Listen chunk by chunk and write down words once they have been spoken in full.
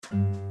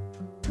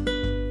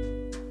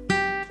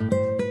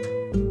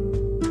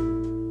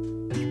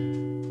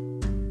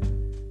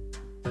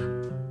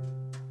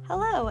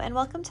and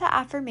welcome to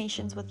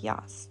Affirmations with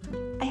Yas.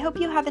 I hope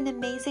you have an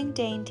amazing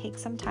day and take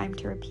some time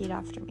to repeat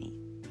after me.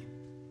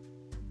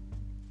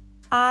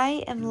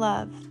 I am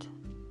loved.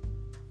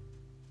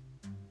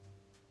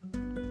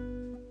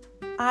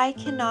 I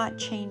cannot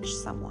change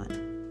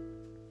someone.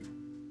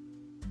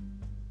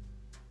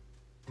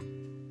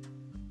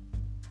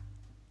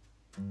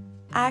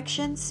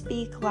 Actions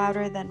speak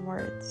louder than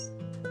words.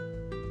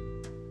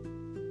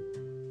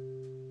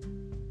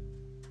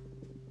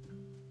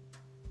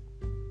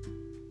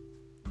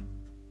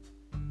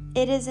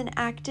 It is an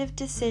active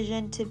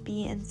decision to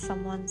be in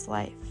someone's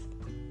life.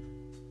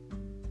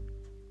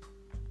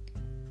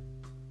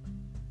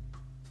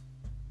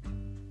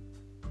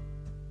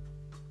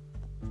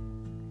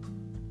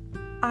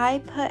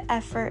 I put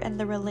effort in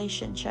the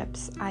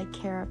relationships I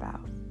care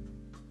about.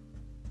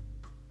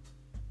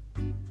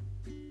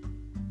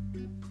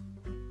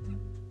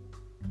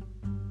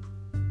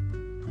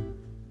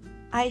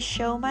 I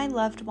show my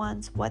loved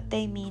ones what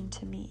they mean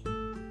to me.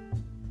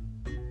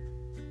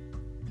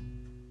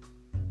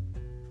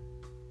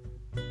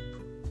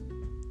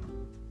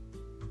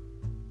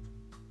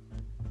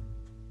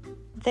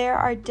 There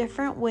are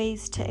different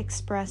ways to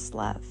express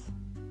love.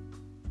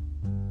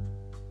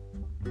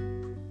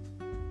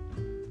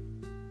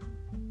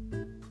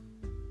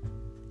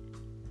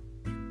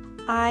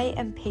 I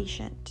am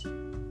patient.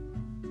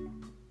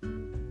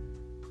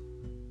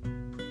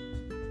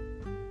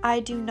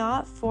 I do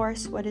not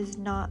force what is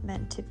not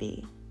meant to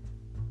be.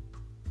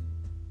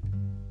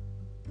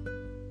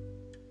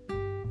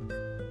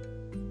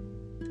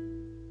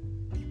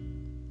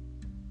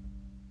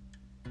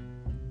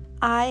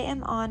 I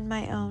am on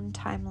my own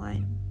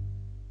timeline.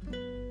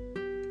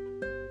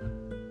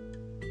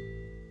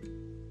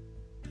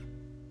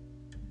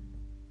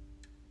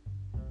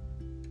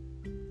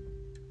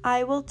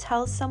 I will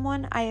tell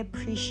someone I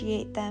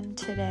appreciate them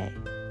today.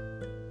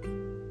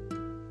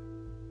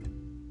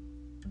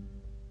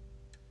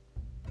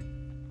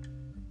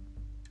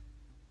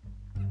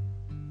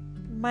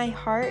 My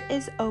heart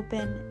is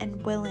open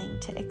and willing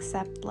to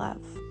accept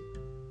love.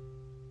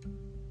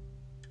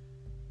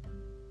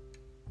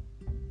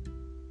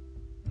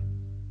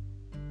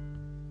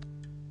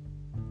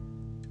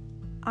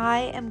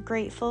 I am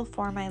grateful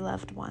for my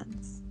loved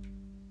ones.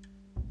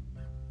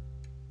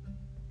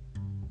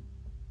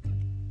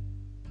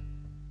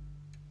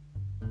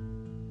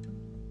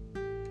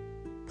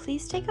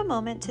 Please take a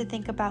moment to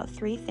think about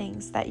 3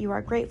 things that you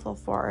are grateful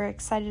for or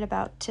excited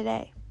about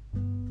today.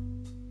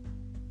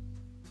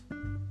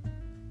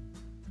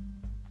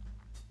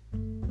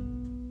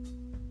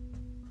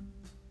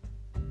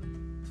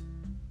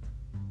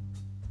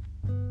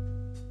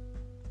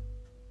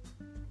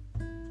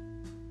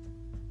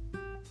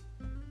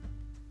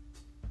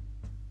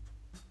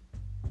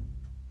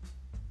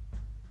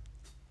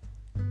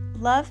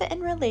 Love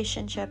and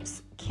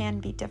relationships can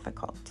be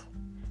difficult,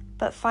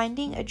 but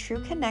finding a true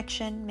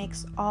connection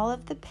makes all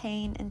of the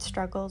pain and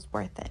struggles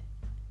worth it.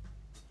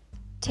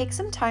 Take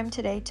some time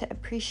today to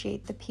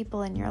appreciate the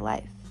people in your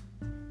life,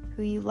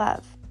 who you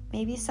love.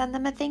 Maybe send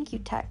them a thank you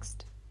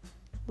text.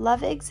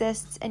 Love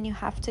exists and you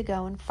have to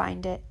go and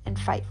find it and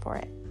fight for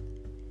it.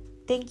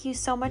 Thank you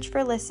so much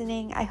for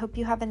listening. I hope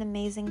you have an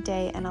amazing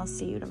day and I'll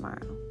see you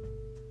tomorrow.